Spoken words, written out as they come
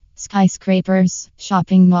Skyscrapers,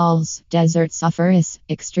 shopping malls, desert safaris,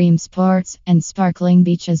 extreme sports, and sparkling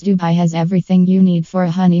beaches. Dubai has everything you need for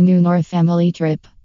a honeymoon or a family trip.